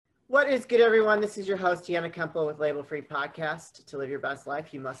What is good, everyone? This is your host, Deanna Kemple with Label Free Podcast. To live your best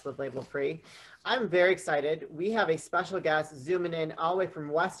life, you must live label free. I'm very excited. We have a special guest zooming in all the way from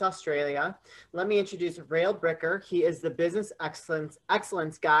West Australia. Let me introduce Rael Bricker. He is the business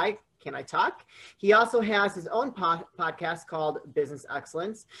excellence guy. Can I talk? He also has his own podcast called Business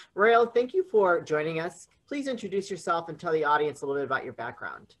Excellence. Rael, thank you for joining us. Please introduce yourself and tell the audience a little bit about your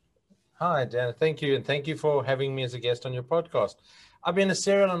background. Hi, Dan. Thank you. And thank you for having me as a guest on your podcast. I've been a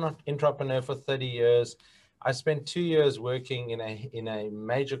serial entrepreneur for 30 years. I spent 2 years working in a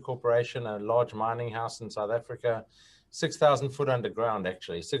major corporation, a large mining house in South Africa, 6,000 foot underground,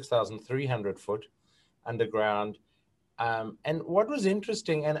 actually, 6,300 foot underground. And what was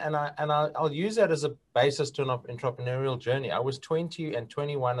interesting, I'll use that as a basis to an entrepreneurial journey. I was 20 and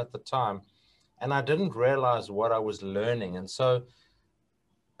 21 at the time, and I didn't realize what I was learning. And so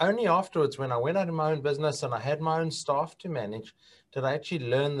only afterwards, when I went out in my own business and I had my own staff to manage, did I actually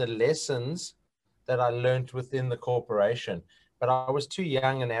learn the lessons that I learned within the corporation. But I was too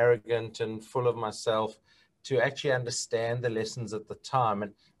young and arrogant and full of myself to actually understand the lessons at the time.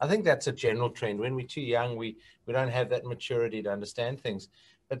 And I think that's a general trend. When we're too young, we don't have that maturity to understand things.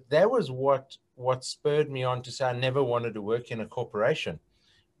 But that was what spurred me on to say I never wanted to work in a corporation,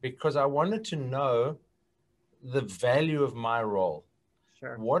 because I wanted to know the value of my role.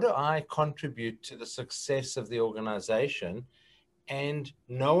 Sure. What do I contribute to the success of the organization? And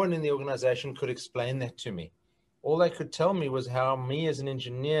no one in the organization could explain that to me. All they could tell me was how me as an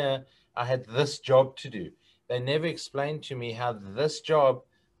engineer, I had this job to do. They never explained to me how this job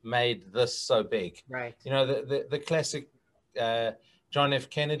made this so big. Right. You know, the classic John F.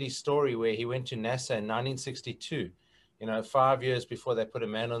 Kennedy story where he went to NASA in 1962, 5 years before they put a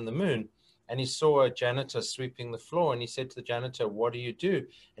man on the moon. And he saw a janitor sweeping the floor, and he said to the janitor, "What do you do?"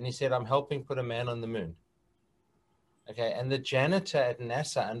 And he said, "I'm helping put a man on the moon." Okay, and the janitor at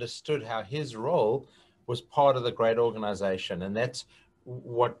NASA understood how his role was part of the great organization. And that's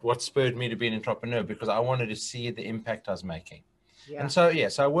what spurred me to be an entrepreneur, because I wanted to see the impact I was making. Yeah. And so,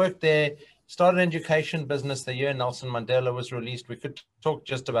 yes, I worked there, started an education business the year Nelson Mandela was released. We could talk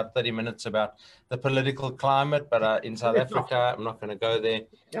just about 30 minutes about the political climate, but in South Africa, I'm not going to go there.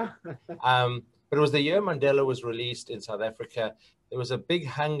 Yeah. But it was the year Mandela was released in South Africa. There was a big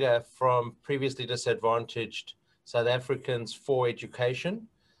hunger from previously disadvantaged South Africans for education.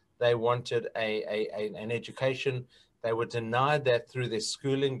 They wanted an education. They were denied that through their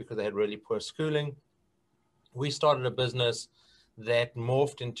schooling because they had really poor schooling. We started a business that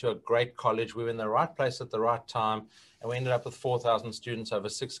morphed into a great college. We were in the right place at the right time, and we ended up with 4,000 students over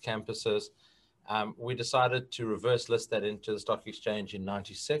 6 campuses. We decided to reverse list that into the stock exchange in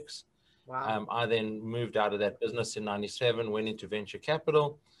 96. Wow. I then moved out of that business in 97, went into venture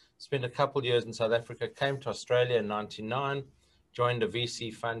capital, spent a couple years in South Africa, came to Australia in 99, joined a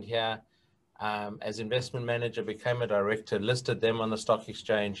VC fund here as investment manager, became a director, listed them on the stock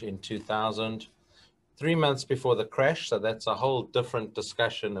exchange in 2000, 3 months before the crash. So that's a whole different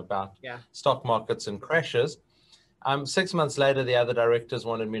discussion about stock markets and crashes. 6 months later, the other directors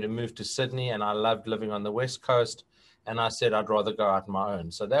wanted me to move to Sydney, and I loved living on the West Coast. And I said I'd rather go out on my own.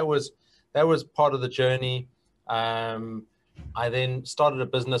 So that was part of the journey. I then started a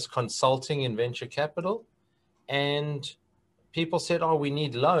business consulting in venture capital, and people said, "Oh, we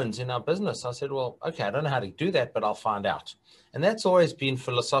need loans in our business." I said, "Well, okay, I don't know how to do that, but I'll find out." And that's always been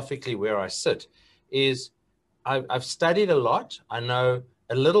philosophically where I sit, is I've studied a lot. I know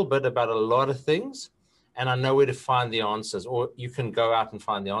a little bit about a lot of things, and I know where to find the answers, or you can go out and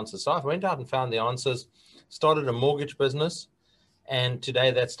find the answers. So I went out and found the answers, started a mortgage business, and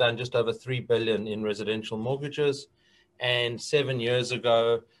today that's done just over 3 billion in residential mortgages. And 7 years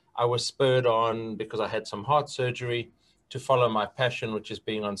ago, I was spurred on, because I had some heart surgery, to follow my passion, which is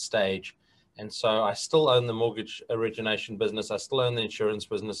being on stage. And so I still own the mortgage origination business. I still own the insurance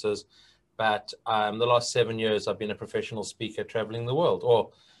businesses. But the last 7 years, I've been a professional speaker traveling the world.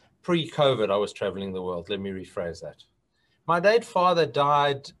 Or pre-COVID, I was traveling the world. Let me rephrase that. My late father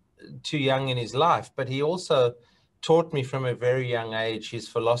died too young in his life, but he also taught me from a very young age. His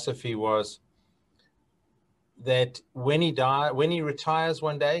philosophy was that when he retires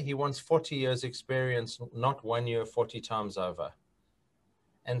one day, he wants 40 years experience, not 1 year, 40 times over.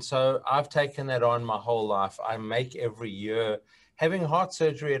 And so I've taken that on my whole life. I make every year. Having heart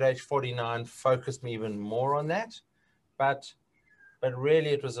surgery at age 49 focused me even more on that. But really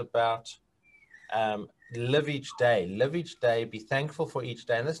it was about live each day, be thankful for each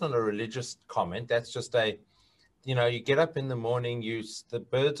day. And that's not a religious comment. That's just you get up in the morning, the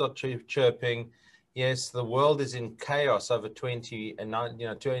birds are chirping. Yes, the world is in chaos over 2020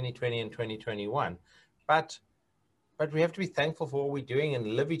 and 2021, but but we have to be thankful for what we're doing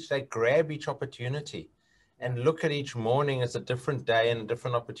and live each day, grab each opportunity and look at each morning as a different day and a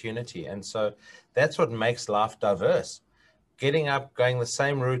different opportunity. And so that's what makes life diverse. Getting up, going the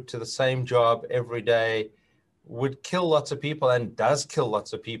same route to the same job every day would kill lots of people and does kill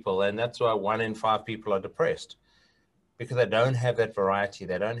lots of people. And that's why 1 in 5 people are depressed, because they don't have that variety.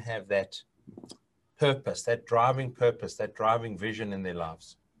 They don't have that purpose, that driving vision in their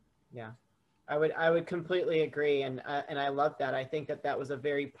lives. Yeah. I would completely agree, and I love that. I think that was a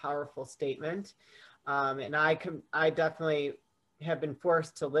very powerful statement, and I definitely have been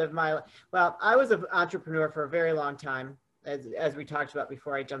forced to live my life. Well, I was an entrepreneur for a very long time, as we talked about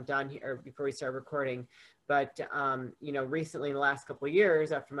before I jumped on here, or before we started recording. But you know, recently in the last couple of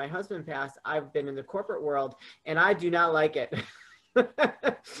years, after my husband passed, I've been in the corporate world, and I do not like it.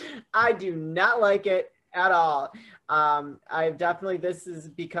 I do not like it at all. I've definitely, this has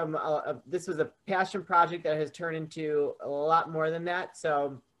become, this was a passion project that has turned into a lot more than that.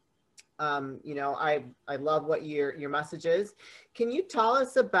 So, you know, I love what your message is. Can you tell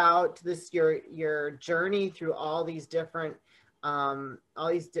us about this, your journey through all these different, all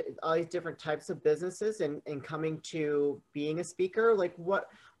these different types of businesses and coming to being a speaker? Like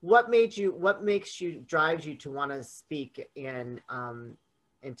what makes you, drives you to want to speak and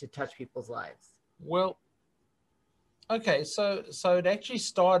to touch people's lives? Well, okay, so it actually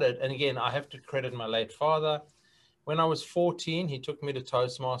started, and again, I have to credit my late father. When I was 14, he took me to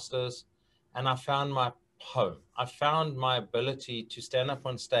Toastmasters, and I found my home. I found my ability to stand up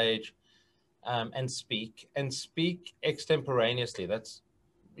on stage and speak extemporaneously. That's,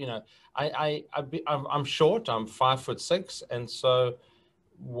 you know, I'm short. I'm 5'6", and so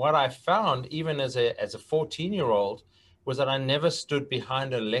what I found, even as a 14-year-old, was that I never stood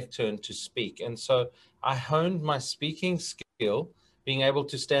behind a lectern to speak. And so I honed my speaking skill, being able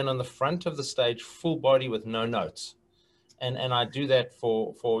to stand on the front of the stage, full body with no notes. And I do that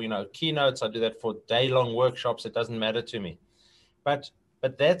for you know, keynotes. I do that for day-long workshops. It doesn't matter to me. But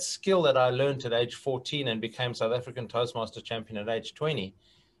that skill that I learned at age 14 and became South African Toastmaster champion at age 20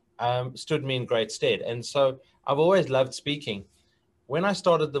 stood me in great stead. And so I've always loved speaking. When I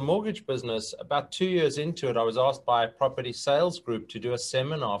started the mortgage business, about 2 years into it, I was asked by a property sales group to do a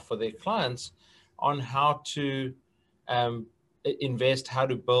seminar for their clients on how to invest, how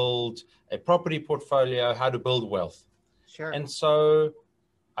to build a property portfolio, how to build wealth. Sure. And so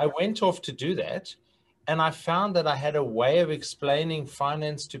I went off to do that, and I found that I had a way of explaining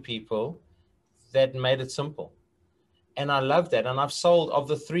finance to people that made it simple. And I love that. And I've sold, of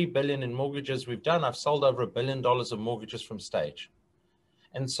the 3 billion in mortgages we've done, I've sold over $1 billion of mortgages from stage.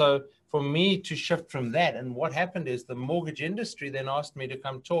 And so for me to shift from that, and what happened is the mortgage industry then asked me to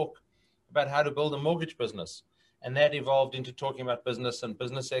come talk about how to build a mortgage business. And that evolved into talking about business and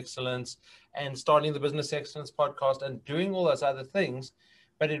business excellence and starting the Business Excellence podcast and doing all those other things.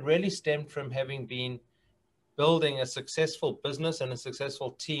 But it really stemmed from having been building a successful business and a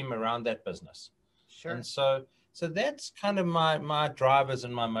successful team around that business. Sure. And so that's kind of my drivers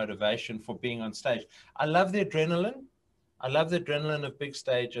and my motivation for being on stage. I love the adrenaline. I love the adrenaline of big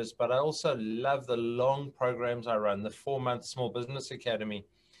stages, but I also love the long programs I run, the 4-month Small Business Academy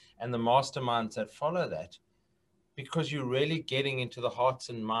and the masterminds that follow that, because you're really getting into the hearts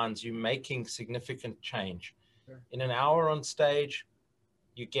and minds. You're making significant change. Sure. In an hour on stage,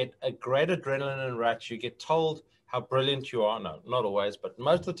 you get a great adrenaline rush. You get told how brilliant you are. No, not always, but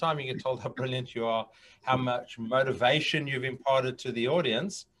most of the time you get told how brilliant you are, how much motivation you've imparted to the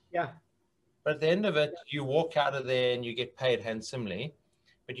audience. Yeah. But at the end of it, you walk out of there and you get paid handsomely,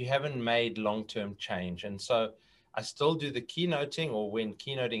 but you haven't made long-term change. And so I still do the keynoting, or when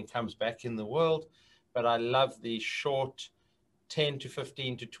keynoting comes back in the world, but I love the short 10 to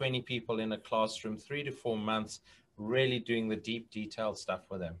 15 to 20 people in a classroom, 3 to 4 months, really doing the deep, detailed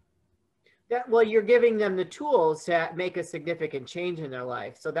stuff with them. Well, you're giving them the tools to make a significant change in their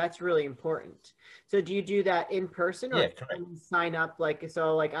life. So that's really important. So do you do that in person, or yeah, correct. Can you sign up? Like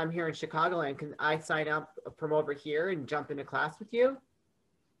I'm here in Chicagoland. Can I sign up from over here and jump into class with you?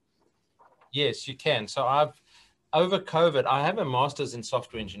 Yes, you can. So over COVID, I have a master's in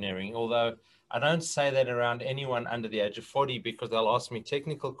software engineering, although I don't say that around anyone under the age of 40 because they'll ask me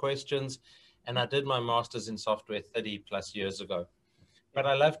technical questions. And I did my master's in software 30 plus years ago. But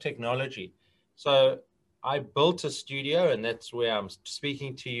I love technology. So I built a studio, and that's where I'm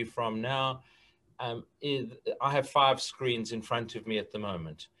speaking to you from now. I have 5 screens in front of me at the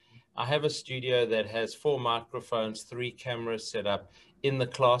moment. I have a studio that has 4 microphones, 3 cameras set up in the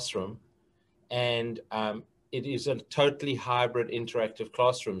classroom. And it is a totally hybrid interactive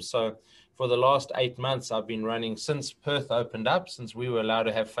classroom. So for the last 8 months, I've been running, since Perth opened up, since we were allowed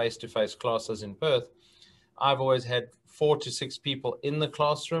to have face-to-face classes in Perth, I've always had 4 to 6 people in the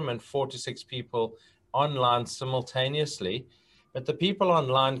classroom and 4 to 6 people online simultaneously. But the people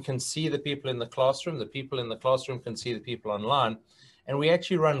online can see the people in the classroom. The people in the classroom can see the people online. And we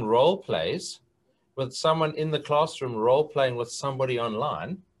actually run role plays with someone in the classroom role playing with somebody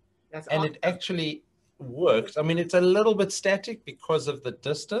online. That's and awesome. It actually works. I mean, it's a little bit static because of the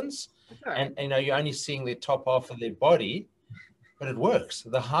distance, Right. and you're only seeing the top half of their body, but it works.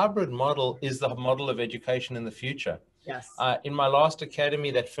 The hybrid model is the model of education in the future. Yes. In my last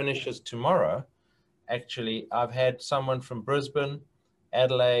academy that finishes tomorrow, actually, I've had someone from Brisbane,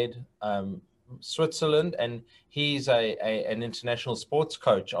 Adelaide, Switzerland, and he's an international sports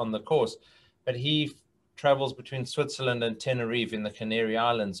coach on the course, but he travels between Switzerland and Tenerife in the Canary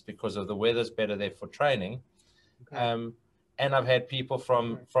Islands because of the weather's better there for training. Okay. And I've had people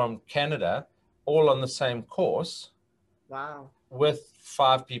from Canada all on the same course. Wow. With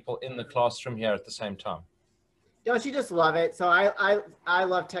 5 people in the classroom here at the same time. Don't you just love it? So I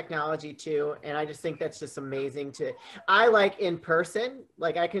love technology too, and I just think that's just amazing I like in person.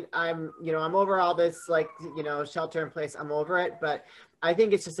 Like I'm over all this, like, shelter in place. I'm over it, but I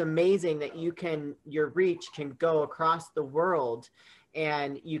think it's just amazing that your reach can go across the world,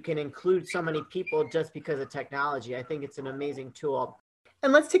 and you can include so many people just because of technology. I think it's an amazing tool.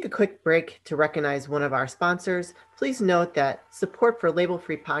 And let's take a quick break to recognize one of our sponsors. Please note that support for Label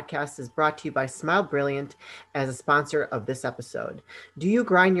Free Podcast is brought to you by Smile Brilliant as a sponsor of this episode. Do you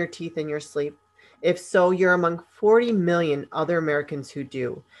grind your teeth in your sleep? If so, you're among 40 million other Americans who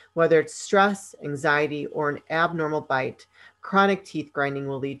do. Whether it's stress, anxiety, or an abnormal bite, chronic teeth grinding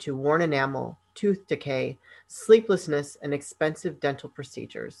will lead to worn enamel, tooth decay, sleeplessness, and expensive dental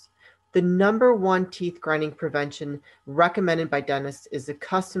procedures. The number one teeth grinding prevention recommended by dentists is a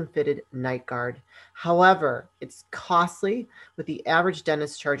custom fitted night guard. However, it's costly, with the average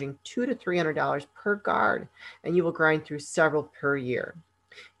dentist charging $200 to $300 per guard, and you will grind through several per year.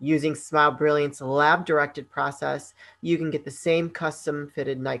 Using Smile Brilliant's lab-directed process, you can get the same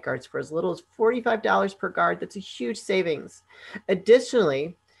custom-fitted night guards for as little as $45 per guard. That's a huge savings.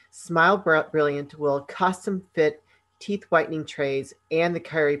 Additionally, Smile Brilliant will custom fit teeth whitening trays and the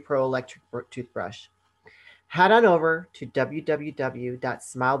Carry Pro electric toothbrush. Head on over to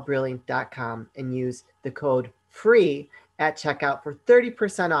www.smilebrilliant.com and use the code FREE at checkout for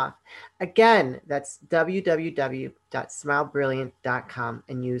 30% off. Again, that's www.smilebrilliant.com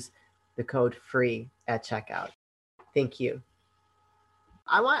and use the code FREE at checkout. Thank you.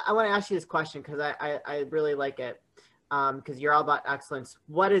 I want to ask you this question because I really like it, because you're all about excellence.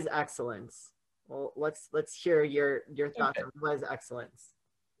 What is excellence? Well, let's hear your thoughts on what is excellence.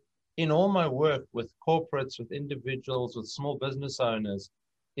 In all my work with corporates, with individuals, with small business owners,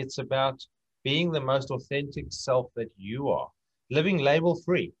 it's about being the most authentic self that you are, living label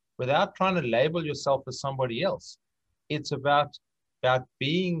free without trying to label yourself as somebody else. It's about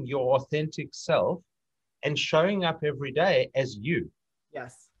being your authentic self and showing up every day as you.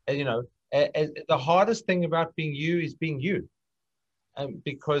 Yes. And, the hardest thing about being you is being you.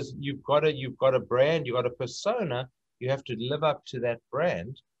 Because you've got a brand, you've got a persona, you have to live up to that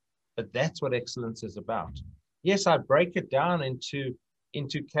brand. But that's what excellence is about. Yes, I break it down into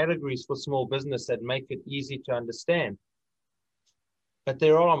categories for small business that make it easy to understand. But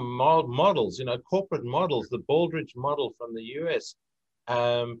there are models, corporate models, the Baldrige model from the US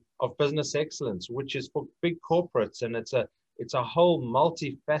of business excellence, which is for big corporates, and it's a whole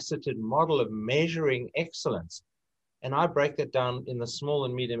multifaceted model of measuring excellence. And I break that down in the small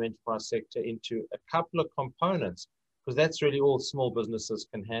and medium enterprise sector into a couple of components, because that's really all small businesses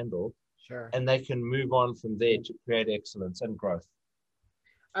can handle. Sure. And they can move on from there to create excellence and growth.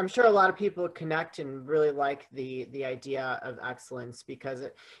 I'm sure a lot of people connect and really like the idea of excellence, because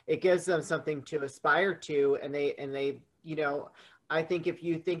it gives them something to aspire to. And they, I think if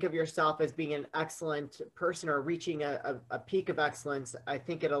you think of yourself as being an excellent person or reaching a peak of excellence, I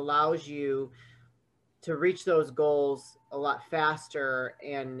think it allows you to reach those goals a lot faster,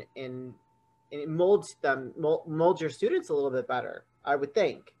 and it molds your students a little bit better, I would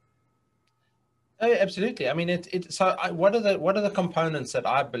think. Oh, absolutely. I mean, what are the components that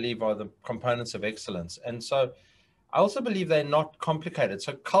I believe are the components of excellence? And so I also believe they're not complicated.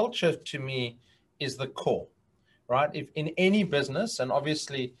 So culture to me is the core, right? If in any business, and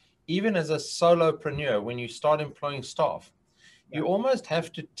obviously even as a solopreneur, when you start employing staff, you almost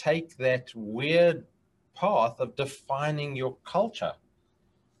have to take that weird path of defining your culture,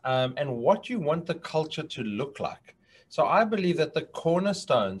 and what you want the culture to look like. So I believe that the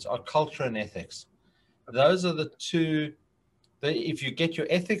cornerstones are culture and ethics. Those are the two. If you get your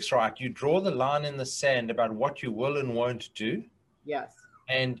ethics right, you draw the line in the sand about what you will and won't do. Yes.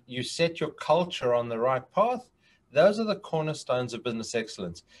 and you set your culture on the right path, those are the cornerstones of business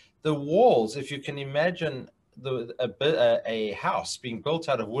excellence. The walls, if you can imagine a house being built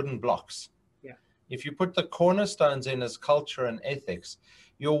out of wooden blocks, Yeah. if you put the cornerstones in as culture and ethics,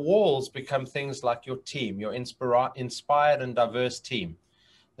 your walls become things like your team, your inspired and diverse team.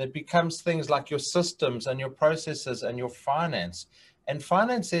 That becomes things like your systems and your processes and your finance. And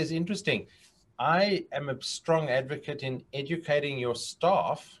finance is interesting. I am a strong advocate in educating your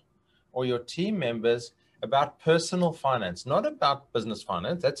staff or your team members about personal finance, not about business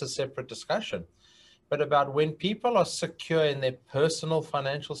finance. That's a separate discussion. But about when people are secure in their personal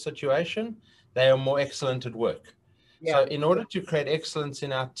financial situation, they are more excellent at work. Yeah. So in order to create excellence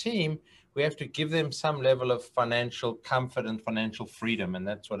in our team, we have to give them some level of financial comfort and financial freedom, and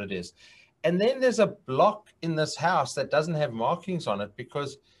that's what it is. And then there's a block in this house that doesn't have markings on it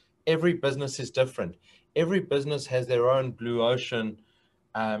because every business is different. Every business has their own blue ocean.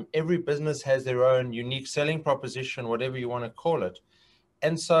 Every business has their own unique selling proposition, whatever you want to call it.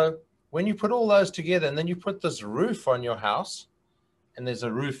 And so when you put all those together and then you put this roof on your house, and there's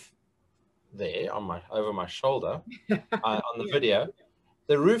a roof there on over my shoulder on the video,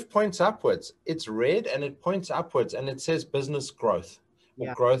 the roof points upwards. It's red and it points upwards and it says business growth or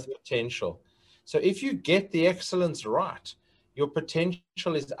Yeah. growth potential. So if you get the excellence right, your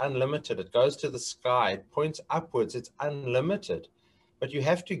potential is unlimited. It goes to the sky, it points upwards, it's unlimited. But you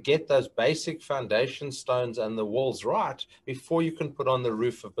have to get those basic foundation stones and the walls right before you can put on the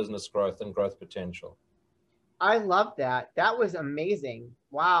roof of business growth and growth potential. I love that. That was amazing.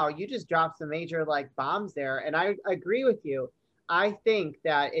 Wow, you just dropped some major like bombs there. And I agree with you. I think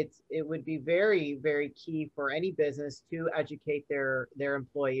that it would be very, very key for any business to educate their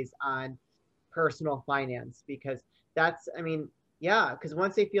employees on personal finance, because that's, I mean, yeah, because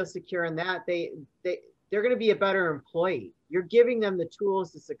once they feel secure in that, they're going to be a better employee. You're giving them the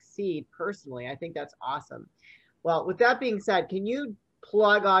tools to succeed personally. I think that's awesome. Well, with that being said, can you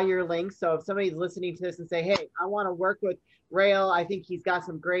plug all your links? So if somebody's listening to this and say, hey, I want to work with Rael, I think he's got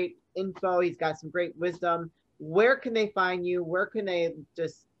some great info, he's got some great wisdom, where can they find you? Where can they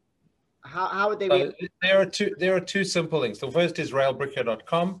just, how would they be? There are two simple links. The first is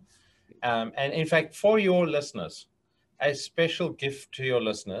raelbricker.com. And in fact, for your listeners, a special gift to your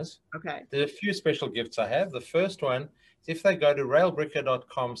listeners. Okay. There are a few special gifts I have. The first one is if they go to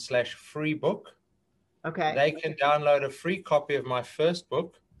raelbricker.com/free book, okay, they can download a free copy of my first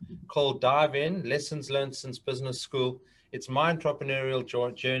book called Dive In, Lessons Learned Since Business School. It's my entrepreneurial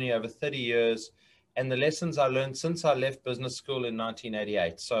journey over 30 years and the lessons I learned since I left business school in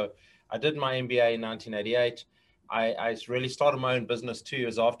 1988. So I did my MBA in 1988. I really started my own business 2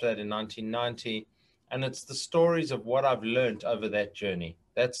 years after that in 1990. And it's the stories of what I've learned over that journey.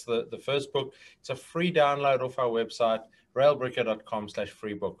 That's the first book. It's a free download off our website,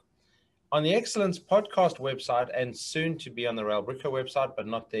 raelbricker.com/free book. On the Excellence Podcast website, and soon to be on the Rael Bricker website, but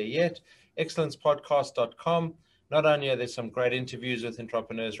not there yet, excellencepodcast.com. Not only are there some great interviews with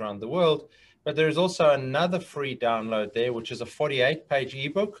entrepreneurs around the world, but there is also another free download there, which is a 48-page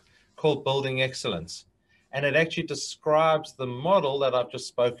ebook called Building Excellence. And it actually describes the model that I've just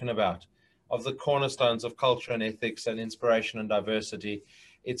spoken about of the cornerstones of culture and ethics and inspiration and diversity.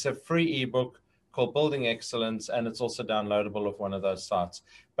 It's a free ebook called Building Excellence, and it's also downloadable off one of those sites.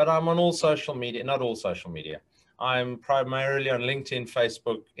 But I'm on all social media, not all social media. I'm primarily on LinkedIn,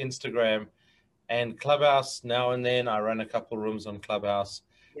 Facebook, Instagram, and Clubhouse. Now and then I run a couple rooms on Clubhouse.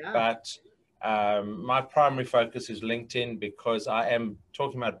 Yeah. But my primary focus is LinkedIn because I am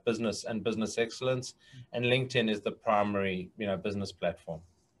talking about business and business excellence, and LinkedIn is the primary, business platform.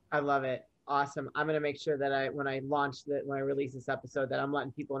 I love it. Awesome. I'm going to make sure that when I release this episode, that I'm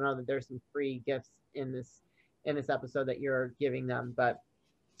letting people know that there's some free gifts in this episode that you're giving them. But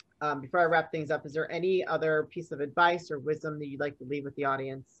before I wrap things up, is there any other piece of advice or wisdom that you'd like to leave with the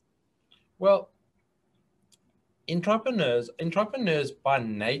audience? Well, entrepreneurs by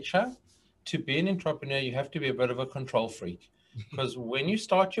nature, to be an entrepreneur, you have to be a bit of a control freak, because when you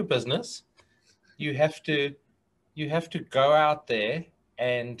start your business, you have to go out there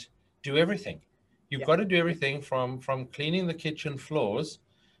and do everything. You've got to do everything from cleaning the kitchen floors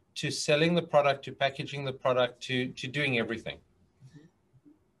to selling the product, to packaging the product, to doing everything.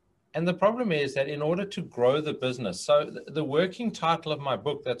 And the problem is that in order to grow the business, so the working title of my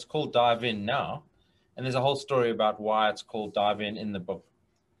book, that's called Dive In Now, and there's a whole story about why it's called Dive In the book.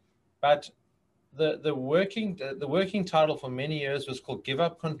 But the working title for many years was called Give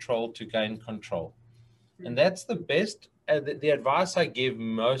Up Control to Gain Control. And that's the best, the advice I give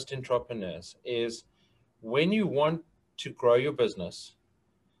most entrepreneurs is, when you want to grow your business,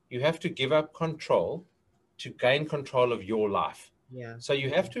 you have to give up control to gain control of your life. Yeah. So you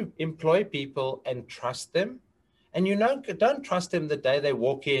have to employ people and trust them. And you don't trust them the day they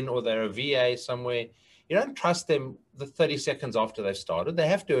walk in or they're a VA somewhere. You don't trust them the 30 seconds after they've started. They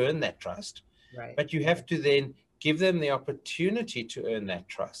have to earn that trust. Right. But you have to then give them the opportunity to earn that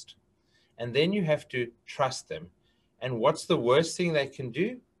trust. And then you have to trust them. And what's the worst thing they can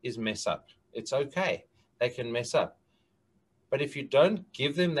do is mess up. It's okay. They can mess up. But if you don't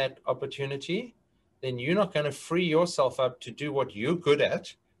give them that opportunity, then you're not going to free yourself up to do what you're good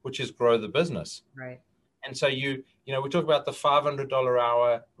at, which is grow the business. Right. And so we talk about the $500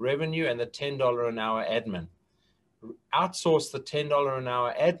 hour revenue and the $10 an hour admin. Outsource the $10 an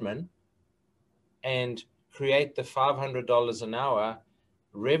hour admin and create the $500 an hour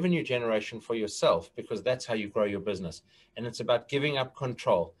revenue generation for yourself, because that's how you grow your business. And it's about giving up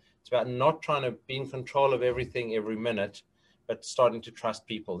control. It's about not trying to be in control of everything every minute, but starting to trust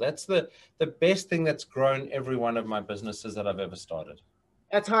people. That's the best thing that's grown every one of my businesses that I've ever started.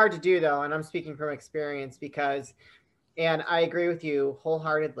 That's hard to do though. And I'm speaking from experience and I agree with you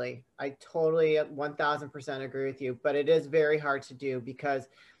wholeheartedly. I totally 1000% agree with you, but it is very hard to do because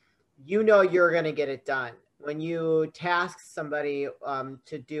you're going to get it done. When you task somebody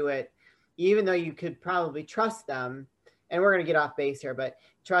to do it, even though you could probably trust them, and we're going to get off base here, but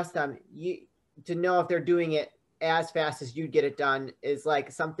trust them, to know if they're doing it as fast as you get it done is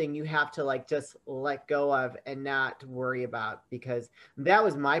like something you have to like just let go of and not worry about, because that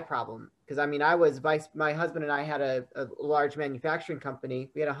was my problem. Because I mean, my husband and I had a large manufacturing company.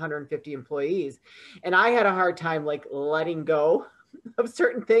 We had 150 employees, and I had a hard time like letting go of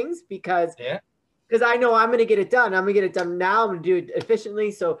certain things because I know I'm going to get it done. I'm going to get it done now. I'm going to do it efficiently.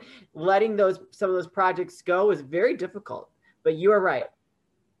 So letting some of those projects go is very difficult, but you are right.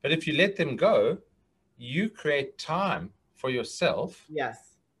 But if you let them go, you create time for yourself.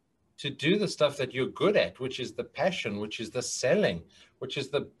 Yes. To do the stuff that you're good at, which is the passion, which is the selling, which is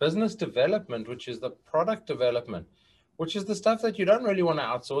the business development, which is the product development, which is the stuff that you don't really want to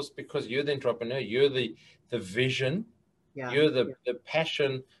outsource because you're the entrepreneur, you're the vision, you're the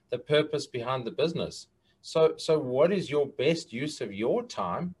passion, the purpose behind the business. So what is your best use of your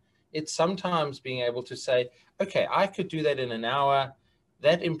time? It's sometimes being able to say, okay, I could do that in an hour.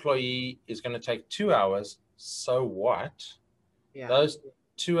 That employee is going to take 2 hours. So what? Yeah. Those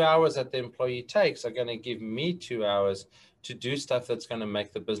 2 hours that the employee takes are going to give me 2 hours to do stuff that's going to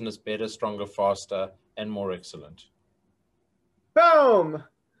make the business better, stronger, faster, and more excellent. Boom.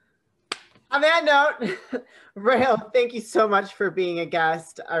 On that note, Rael, thank you so much for being a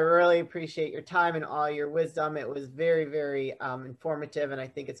guest. I really appreciate your time and all your wisdom. It was very, very informative, and I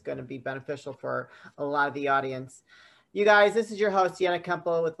think it's going to be beneficial for a lot of the audience. You guys, this is your host, Deanna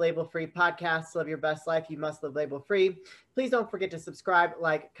Kumpel with Label Free Podcast. Live your best life. You must live label free. Please don't forget to subscribe,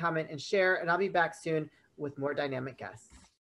 like, comment, and share. And I'll be back soon with more dynamic guests.